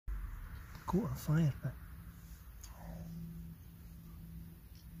Dakota fire pit.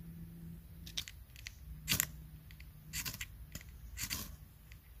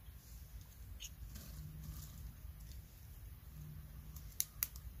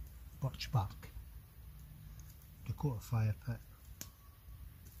 Birch bark. Dakota fire pit.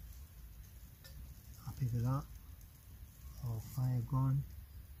 Happy with that. All fire gone.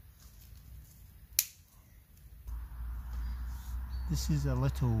 This is a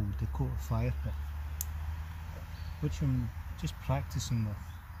little Dakota fire pit, which I'm just practicing with.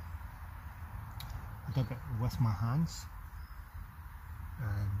 I dug it with my hands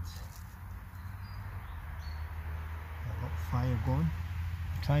and I got fire going.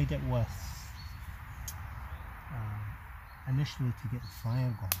 I tried it with, initially to get the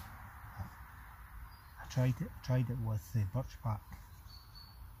fire going, I tried it with the birch bark.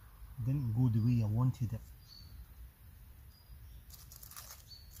 It didn't go the way I wanted it.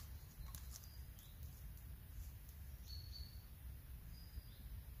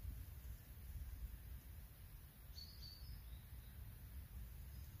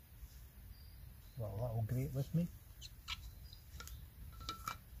 Got a little grate with me.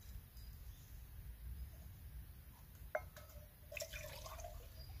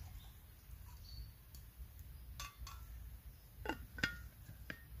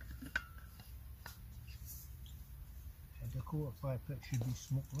 A Dakota fire pit should be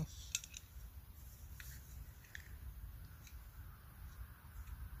smokeless.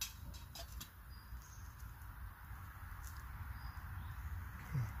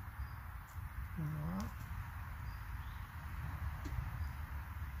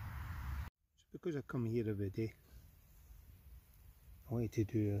 Because I come here every day, I wanted to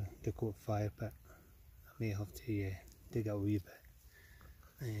do a Dakota fire pit. I may have to dig a wee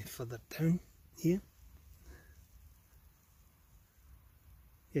bit further down here.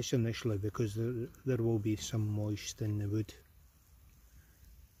 Yes, initially, because there will be some moist in the wood.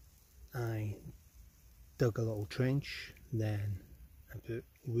 I dug a little trench, then I put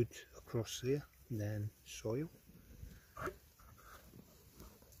wood across there, then soil.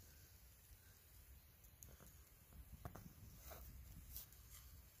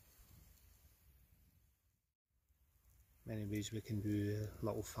 Many ways we can do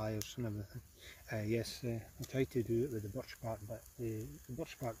little fires and everything. Yes, I tried to do it with the birch bark, but the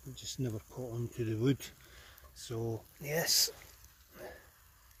birch bark just never caught onto the wood. So yes.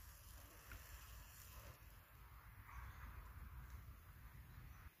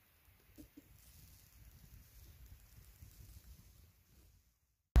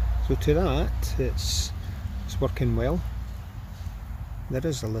 So to that, it's working well. There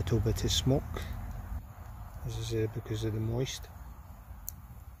is a little bit of smoke. This is because of the moist.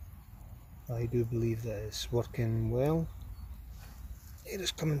 I do believe that it's working well. Air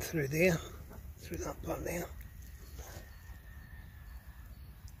is coming through there, through that part there.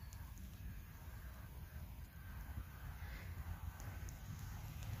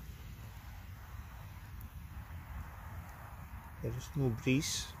 There is no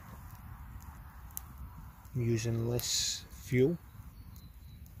breeze. I'm using less fuel.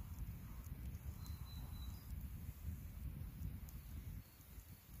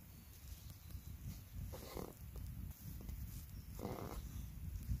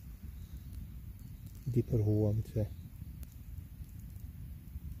 Deeper hole, I would say.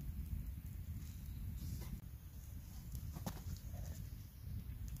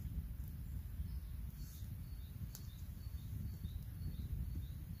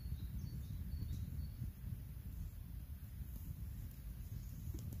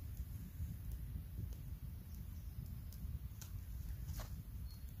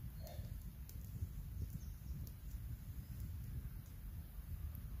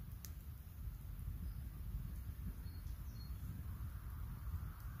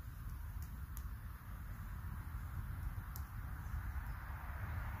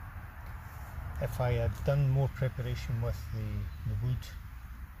 If I had done more preparation with the wood,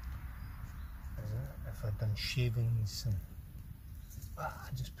 if I'd done shavings and I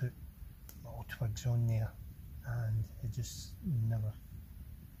just put little twigs on there and it just never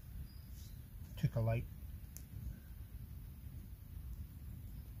took a light.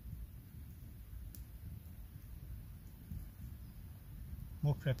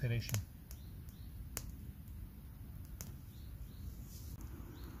 More preparation.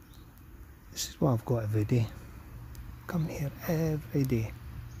 This is what I've got every day. Come here every day.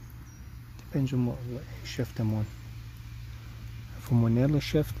 Depends on what shift I'm on. If I'm on early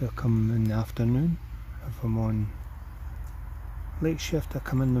shift, I come in the afternoon. If I'm on late shift, I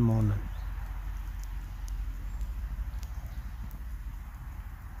come in the morning.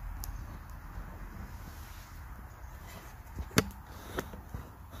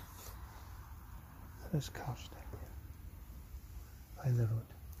 There's cars down there by the road.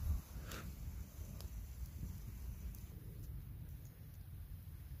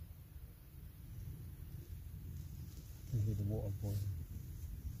 You hear the water boiling.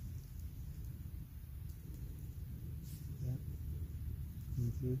 Yeah,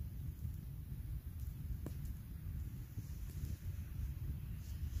 coming through.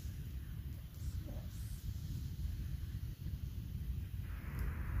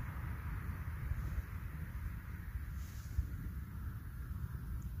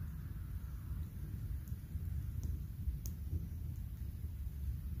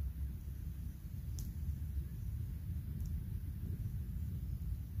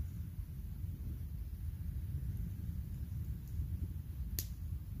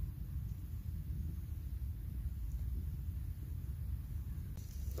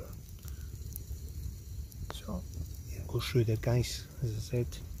 So, yeah, go through there, guys. As I said,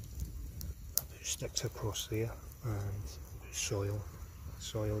 I put sticks across there and put soil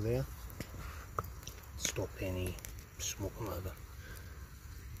there. Stop any smoke ladder.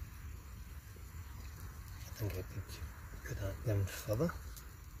 I think I could put that down further.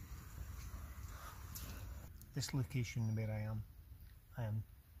 This location where I am,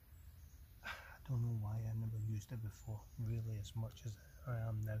 I don't know why I never used it before, really, as much as I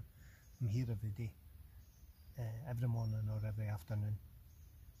am now. I'm here every day, every morning or every afternoon,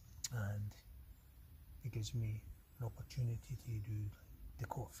 and it gives me an opportunity to do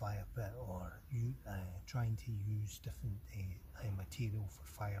Dakota fire pit, or trying to use different material for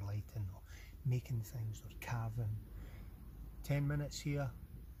fire lighting, or making things, or carving. 10 minutes here,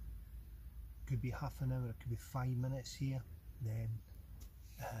 could be half an hour, it could be 5 minutes here, then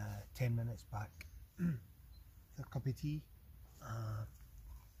 10 minutes back. A cup of tea,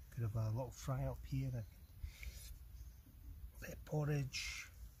 could have a little fry up here, a bit of porridge,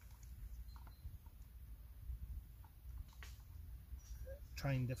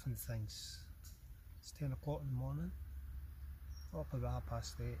 trying different things. It's 10 o'clock in the morning, up about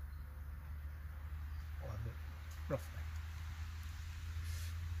 8:30, or a bit, roughly.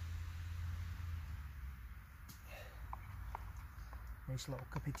 Nice little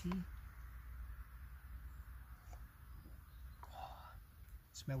cup of tea.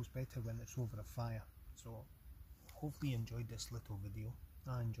 It smells better when it's over a fire. So hopefully you enjoyed this little video.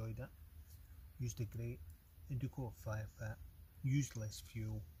 I enjoyed it. Used a grate, a Dakota fire pit, used less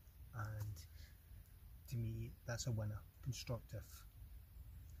fuel, and to me that's a winner. Constructive.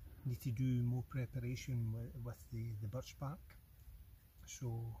 Need to do more preparation with the birch bark,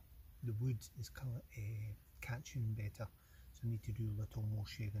 so the wood is catching better, so I need to do a little more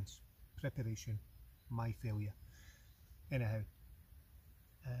shavings. Preparation, my failure. Anyhow,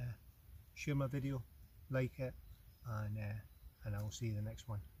 share my video, like it, and I will see you in the next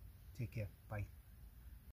one. Take care, bye.